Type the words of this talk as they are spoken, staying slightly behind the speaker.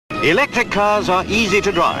Electric cars are easy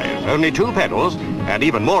to drive, only 2 pedals, and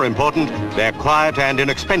even more important, they're quiet and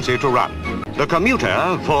inexpensive to run. The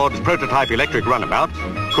Commuter, Ford's prototype electric runabout,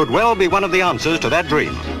 could well be one of the answers to that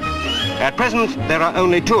dream. At present, there are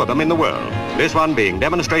only 2 of them in the world, this one being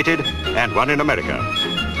demonstrated and one in America.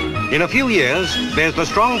 In a few years, there's the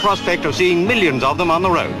strong prospect of seeing millions of them on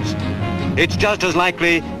the roads. It's just as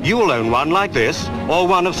likely you'll own one like this, or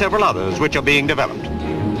one of several others which are being developed.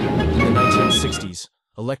 In the 1960s,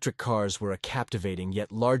 electric cars were a captivating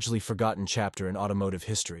yet largely forgotten chapter in automotive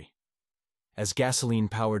history. As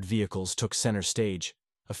gasoline-powered vehicles took center stage,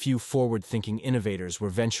 a few forward-thinking innovators were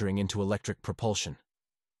venturing into electric propulsion.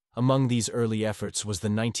 Among these early efforts was the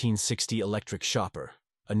 1960 electric chopper,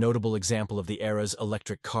 a notable example of the era's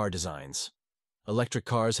electric car designs. Electric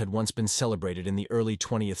cars had once been celebrated in the early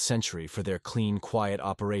 20th century for their clean, quiet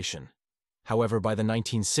operation. However, by the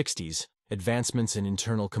 1960s, advancements in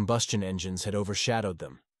internal combustion engines had overshadowed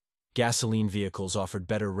them. Gasoline vehicles offered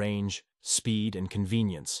better range, speed, and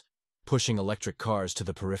convenience, pushing electric cars to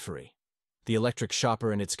the periphery. The electric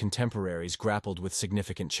chopper and its contemporaries grappled with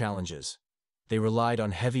significant challenges. They relied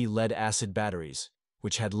on heavy lead-acid batteries,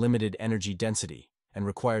 which had limited energy density and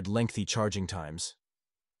required lengthy charging times.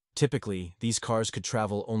 Typically, these cars could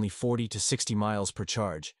travel only 40 to 60 miles per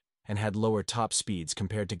charge and had lower top speeds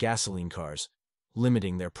compared to gasoline cars,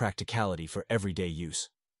 limiting their practicality for everyday use.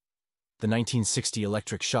 The 1960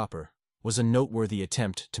 electric chopper was a noteworthy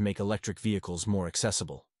attempt to make electric vehicles more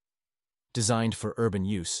accessible. Designed for urban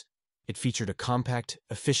use, it featured a compact,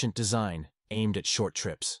 efficient design aimed at short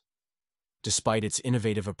trips. Despite its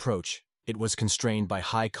innovative approach, it was constrained by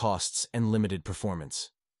high costs and limited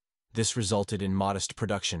performance. This resulted in modest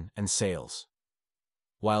production and sales.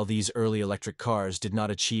 While these early electric cars did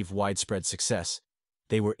not achieve widespread success,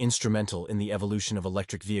 they were instrumental in the evolution of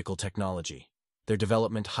electric vehicle technology. Their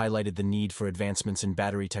development highlighted the need for advancements in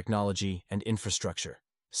battery technology and infrastructure,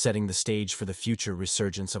 setting the stage for the future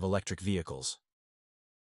resurgence of electric vehicles.